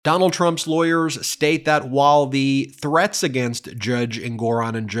Donald Trump's lawyers state that while the threats against Judge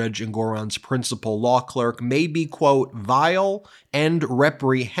Engoron and Judge Engoron's principal law clerk may be, quote, vile and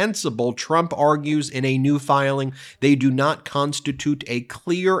reprehensible, Trump argues in a new filing they do not constitute a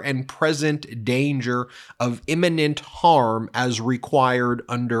clear and present danger of imminent harm as required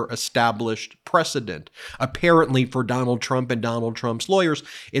under established precedent. Apparently, for Donald Trump and Donald Trump's lawyers,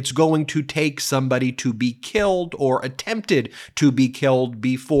 it's going to take somebody to be killed or attempted to be killed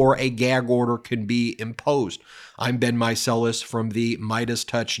before a gag order can be imposed. I'm Ben Meiselas from the Midas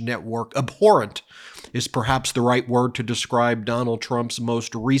Touch Network. Abhorrent is perhaps the right word to describe Donald Trump's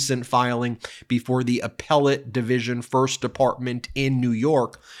most recent filing before the Appellate Division First Department in New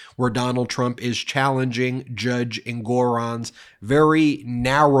York, where Donald Trump is challenging Judge Engoron's very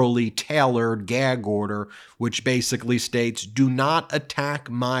narrowly tailored gag order, which basically states, do not attack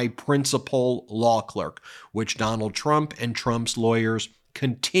my principal law clerk, which Donald Trump and Trump's lawyers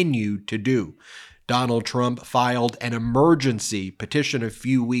continue to do. Donald Trump filed an emergency petition a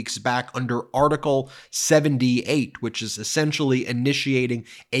few weeks back under Article 78, which is essentially initiating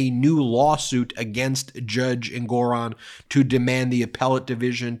a new lawsuit against Judge Engoron to demand the appellate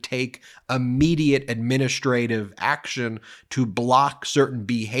division take immediate administrative action to block certain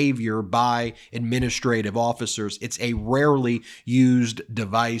behavior by administrative officers. It's a rarely used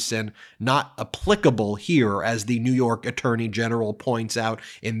device and not applicable here, as the New York Attorney General points out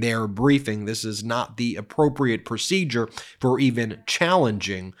in their briefing. This is not the appropriate procedure for even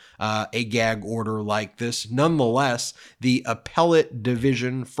challenging a gag order like this. Nonetheless, the Appellate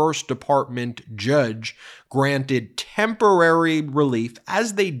Division First Department judge granted temporary relief,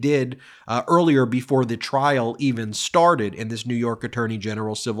 as they did earlier before the trial even started in this New York Attorney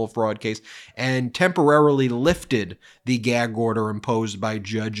General civil fraud case, and temporarily lifted the gag order imposed by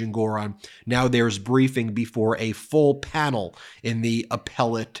Judge Engoron. Now there's briefing before a full panel in the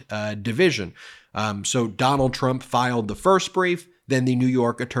Appellate Division. So Donald Trump filed the first brief. Then the New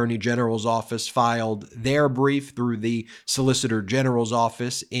York Attorney General's office filed their brief through the Solicitor General's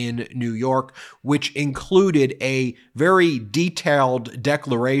office in New York, which included a very detailed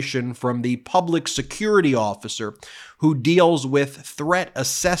declaration from the public security officer who deals with threat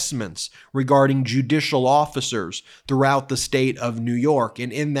assessments regarding judicial officers throughout the state of New York.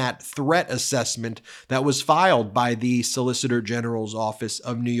 And in that threat assessment that was filed by the Solicitor General's office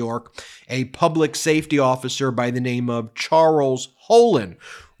of New York, a public safety officer by the name of Charles Hollen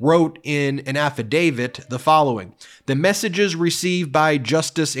wrote in an affidavit the following: the messages received by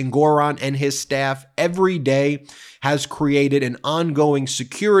Justice Engoron and his staff every day has created an ongoing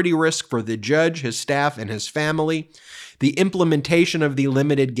security risk for the judge, his staff, and his family. The implementation of the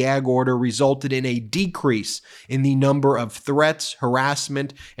limited gag order resulted in a decrease in the number of threats,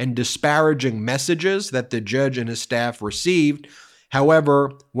 harassment, and disparaging messages that the judge and his staff received.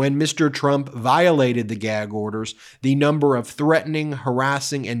 However, when Mr. Trump violated the gag orders, the number of threatening,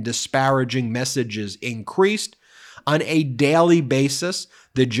 harassing, and disparaging messages increased. On a daily basis,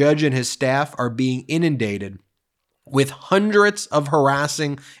 the judge and his staff are being inundated with hundreds of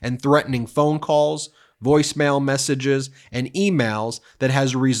harassing and threatening phone calls, voicemail messages, and emails that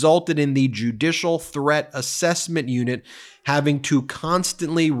has resulted in the Judicial Threat Assessment Unit having to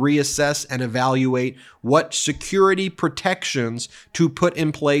constantly reassess and evaluate what security protections to put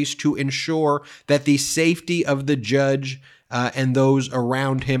in place to ensure that the safety of the judge and those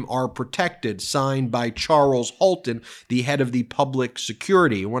around him are protected, signed by Charles Holton, the head of the public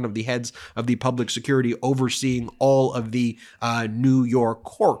security, one of the heads of the public security overseeing all of the New York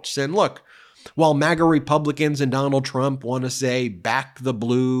courts. And look, while MAGA Republicans and Donald Trump want to say back the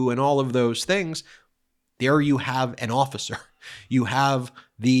blue and all of those things, there you have an officer. You have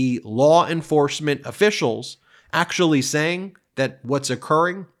the law enforcement officials actually saying that what's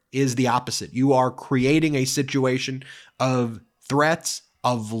occurring is the opposite. You are creating a situation of threats,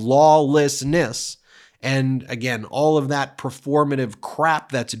 of lawlessness, and again, all of that performative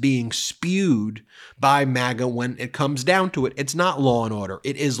crap that's being spewed by MAGA when it comes down to it. It's not law and order.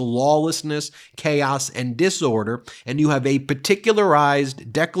 It is lawlessness, chaos, and disorder. And you have a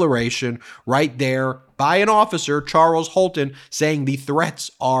particularized declaration right there by an officer, Charles Holton, saying the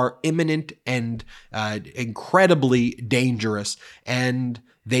threats are imminent and incredibly dangerous. And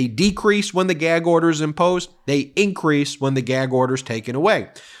they decrease when the gag order is imposed. They increase when the gag order is taken away.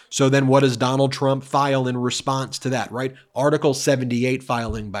 So then what does Donald Trump file in response to that, right? Article 78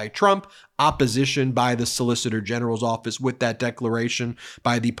 filing by Trump, opposition by the Solicitor General's office with that declaration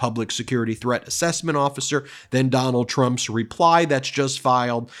by the Public Security Threat Assessment Officer. Then Donald Trump's reply that's just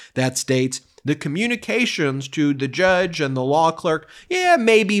filed that states, the communications to the judge and the law clerk,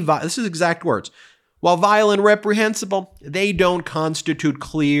 maybe, this is exact words, While vile and reprehensible, they don't constitute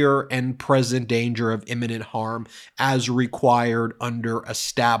clear and present danger of imminent harm as required under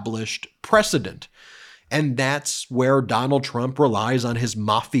established precedent. And that's where Donald Trump relies on his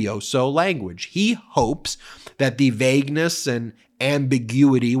mafioso language. He hopes that the vagueness and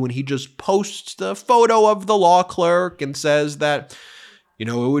ambiguity when he just posts the photo of the law clerk and says that,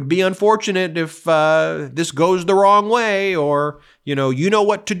 it would be unfortunate if this goes the wrong way, or, you know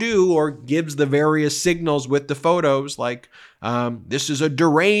what to do, or gives the various signals with the photos like, this is a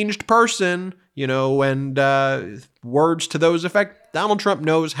deranged person, and words to those effect. Donald Trump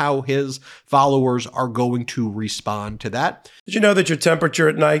knows how his followers are going to respond to that. Did you know that your temperature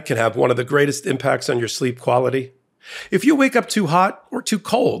at night can have one of the greatest impacts on your sleep quality? If you wake up too hot or too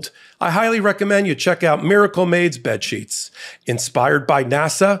cold, I highly recommend you check out Miracle Made's bed sheets. Inspired by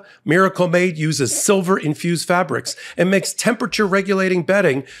NASA, Miracle Made uses silver-infused fabrics and makes temperature-regulating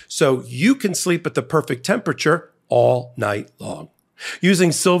bedding so you can sleep at the perfect temperature all night long.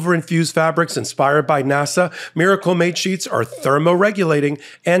 Using silver-infused fabrics inspired by NASA, Miracle Made sheets are thermoregulating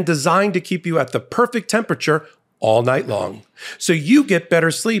and designed to keep you at the perfect temperature all night long, so you get better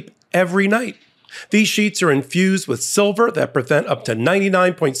sleep every night. These sheets are infused with silver that prevent up to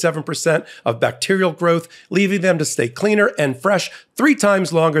 99.7% of bacterial growth, leaving them to stay cleaner and fresh 3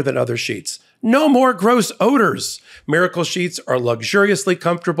 times longer than other sheets. No more gross odors. Miracle sheets are luxuriously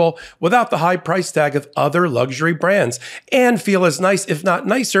comfortable without the high price tag of other luxury brands and feel as nice, if not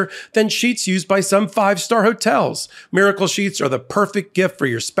nicer, than sheets used by some 5-star hotels. Miracle sheets are the perfect gift for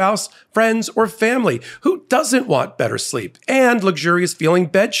your spouse, friends, or family who doesn't want better sleep and luxurious feeling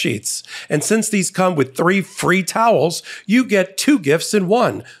bed sheets. And since these come with 3 free towels, you get 2 gifts in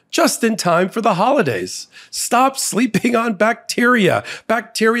one, just in time for the holidays. Stop sleeping on bacteria.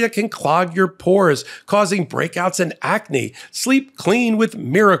 Bacteria can clog your pores, causing breakouts and acne. Sleep clean with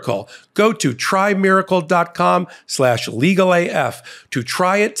Miracle. Go to trymiracle.com/legalaf to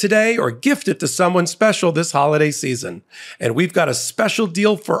try it today or gift it to someone special this holiday season. And we've got a special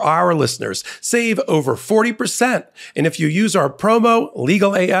deal for our listeners. Save over 40%. And if you use our promo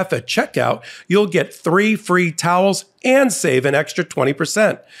LegalAF at checkout, you'll get 3 free towels and save an extra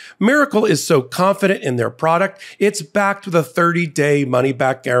 20%. Miracle is so confident in their product, it's backed with a 30-day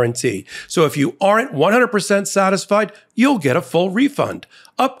money-back guarantee. So if you aren't 100% satisfied, you'll get a full refund.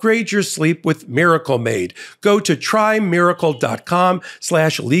 Upgrade your sleep with Miracle Made. Go to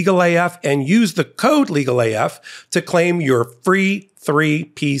trymiracle.com/legalaf and use the code LegalAF to claim your free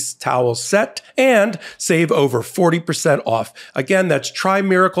 3-piece towel set and save over 40% off. Again, that's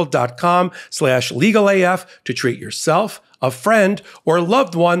trymiracle.com/legalaf to treat yourself, a friend, or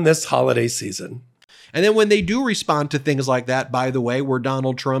loved one this holiday season. And then when they do respond to things like that, by the way, where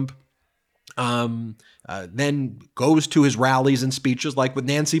Donald Trump then goes to his rallies and speeches like with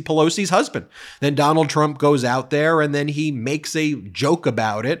Nancy Pelosi's husband. Then Donald Trump goes out there and then he makes a joke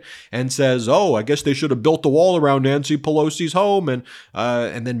about it and says, oh, I guess they should have built a wall around Nancy Pelosi's home, and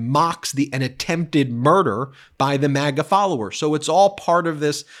then mocks an attempted murder by the MAGA followers. So it's all part of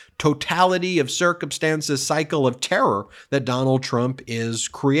this totality of circumstances cycle of terror that Donald Trump is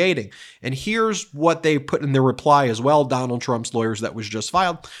creating. And here's what they put in their reply as well, Donald Trump's lawyers, that was just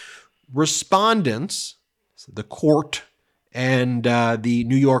filed. Respondents, the court and the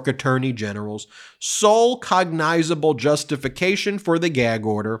New York Attorney General's sole cognizable justification for the gag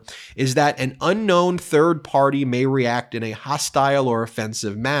order is that an unknown third party may react in a hostile or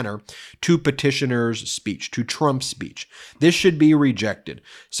offensive manner to petitioner's speech, to Trump's speech. This should be rejected,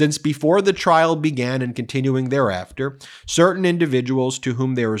 since before the trial began and continuing thereafter, certain individuals to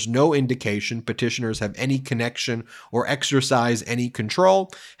whom there is no indication petitioners have any connection or exercise any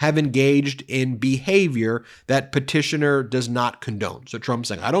control have engaged in behavior that petitioner does not condone. So Trump's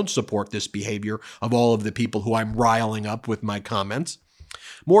saying, I don't support this behavior of all of the people who I'm riling up with my comments.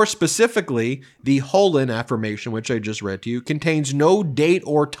 More specifically, the Holin affirmation, which I just read to you, contains no date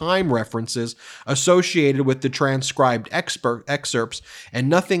or time references associated with the transcribed excerpts and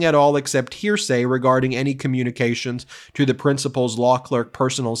nothing at all except hearsay regarding any communications to the principal's law clerk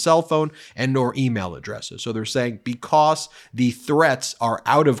personal cell phone and or email addresses. So they're saying because the threats are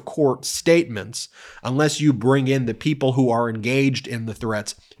out of court statements, unless you bring in the people who are engaged in the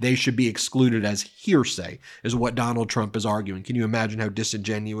threats, they should be excluded as hearsay, is what Donald Trump is arguing. Can you imagine how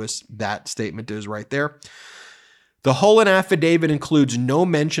disingenuous that statement is right there? The Holin affidavit includes no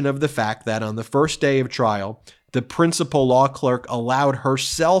mention of the fact that on the first day of trial, the principal law clerk allowed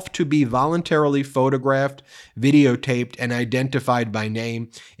herself to be voluntarily photographed, videotaped, and identified by name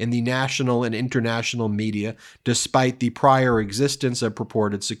in the national and international media, despite the prior existence of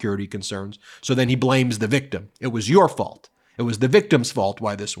purported security concerns. So then he blames the victim. It was your fault. It was the victim's fault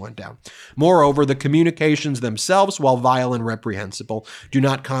why this went down. Moreover, the communications themselves, while vile and reprehensible, do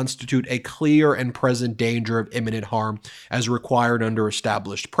not constitute a clear and present danger of imminent harm as required under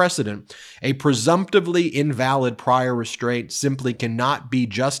established precedent. A presumptively invalid prior restraint simply cannot be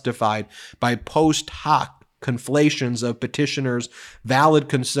justified by post hoc conflations of petitioners' valid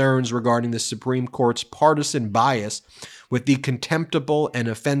concerns regarding the Supreme Court's partisan bias with the contemptible and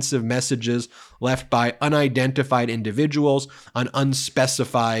offensive messages left by unidentified individuals on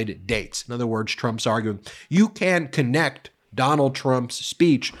unspecified dates. In other words, Trump's arguing, you can't connect Donald Trump's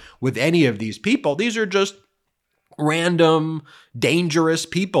speech with any of these people. These are just random, dangerous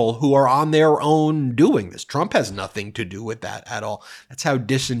people who are on their own doing this. Trump has nothing to do with that at all. That's how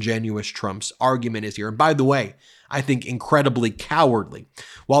disingenuous Trump's argument is here. And by the way, I think incredibly cowardly.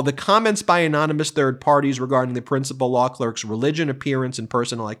 While the comments by anonymous third parties regarding the principal law clerk's religion, appearance, and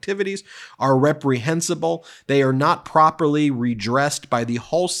personal activities are reprehensible, they are not properly redressed by the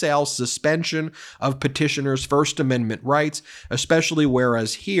wholesale suspension of petitioners' First Amendment rights, especially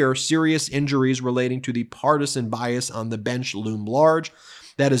whereas here, serious injuries relating to the partisan bias on the bench loom large.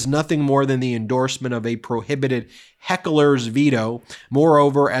 That is nothing more than the endorsement of a prohibited heckler's veto.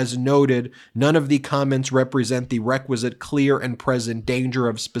 Moreover, as noted, none of the comments represent the requisite clear and present danger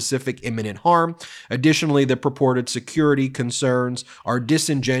of specific imminent harm. Additionally, the purported security concerns are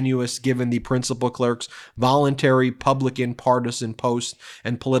disingenuous given the principal clerk's voluntary publican partisan posts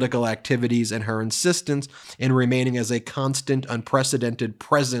and political activities and her insistence in remaining as a constant, unprecedented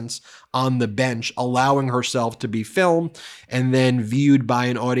presence on the bench, allowing herself to be filmed and then viewed by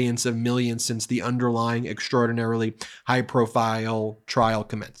an audience of millions since the underlying extraordinarily high-profile trial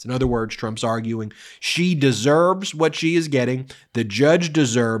commenced. In other words, Trump's arguing she deserves what she is getting, the judge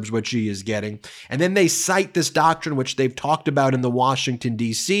deserves what she is getting, and then they cite this doctrine which they've talked about in the Washington,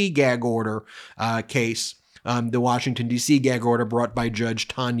 D.C. gag order case, the Washington, D.C. gag order brought by Judge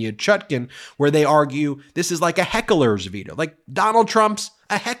Tanya Chutkan, where they argue this is like a heckler's veto. Like Donald Trump's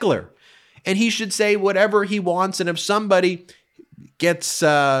a heckler, and he should say whatever he wants, and if somebody gets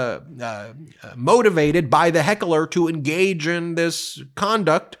motivated by the heckler to engage in this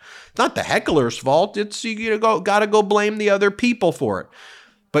conduct, it's not the heckler's fault. It's you got to go blame the other people for it.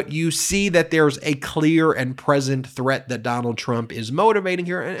 But you see that there's a clear and present threat that Donald Trump is motivating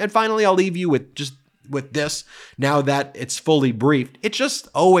here. And finally, I'll leave you with this, now that it's fully briefed. It's just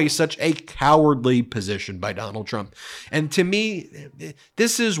always such a cowardly position by Donald Trump. And to me,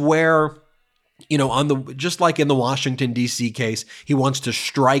 this is where, just like in the Washington, D.C. case, he wants to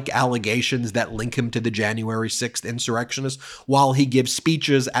strike allegations that link him to the January 6th insurrectionists while he gives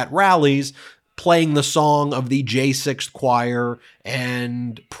speeches at rallies playing the song of the J6th choir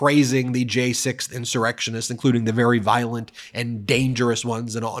and praising the J6th insurrectionists, including the very violent and dangerous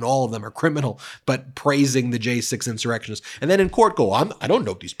ones, and all of them are criminal, but praising the J6 insurrectionists. And then in court go, I don't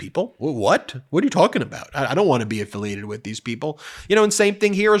know these people. What? What are you talking about? I don't want to be affiliated with these people. And same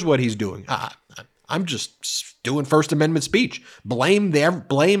thing here is what he's doing. I'm just doing First Amendment speech.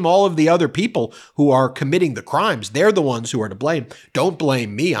 Blame all of the other people who are committing the crimes. They're the ones who are to blame. Don't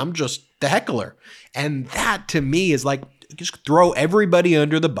blame me. I'm just the heckler. And that to me is like, just throw everybody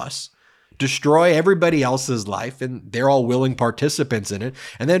under the bus, destroy everybody else's life, and they're all willing participants in it.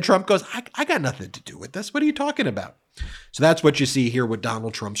 And then Trump goes, I got nothing to do with this. What are you talking about? So that's what you see here with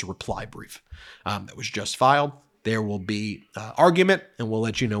Donald Trump's reply brief that was just filed. There will be argument, and we'll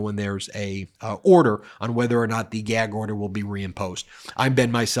let you know when there's a order on whether or not the gag order will be reimposed. I'm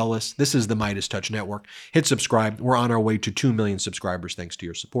Ben Meiselas. This is the Midas Touch Network. Hit subscribe. We're on our way to 2 million subscribers thanks to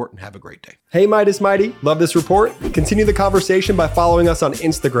your support, and have a great day. Hey, Midas Mighty. Love this report? Continue the conversation by following us on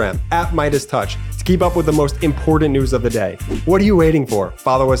Instagram @MidasTouch to keep up with the most important news of the day. What are you waiting for?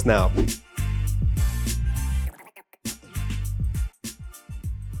 Follow us now.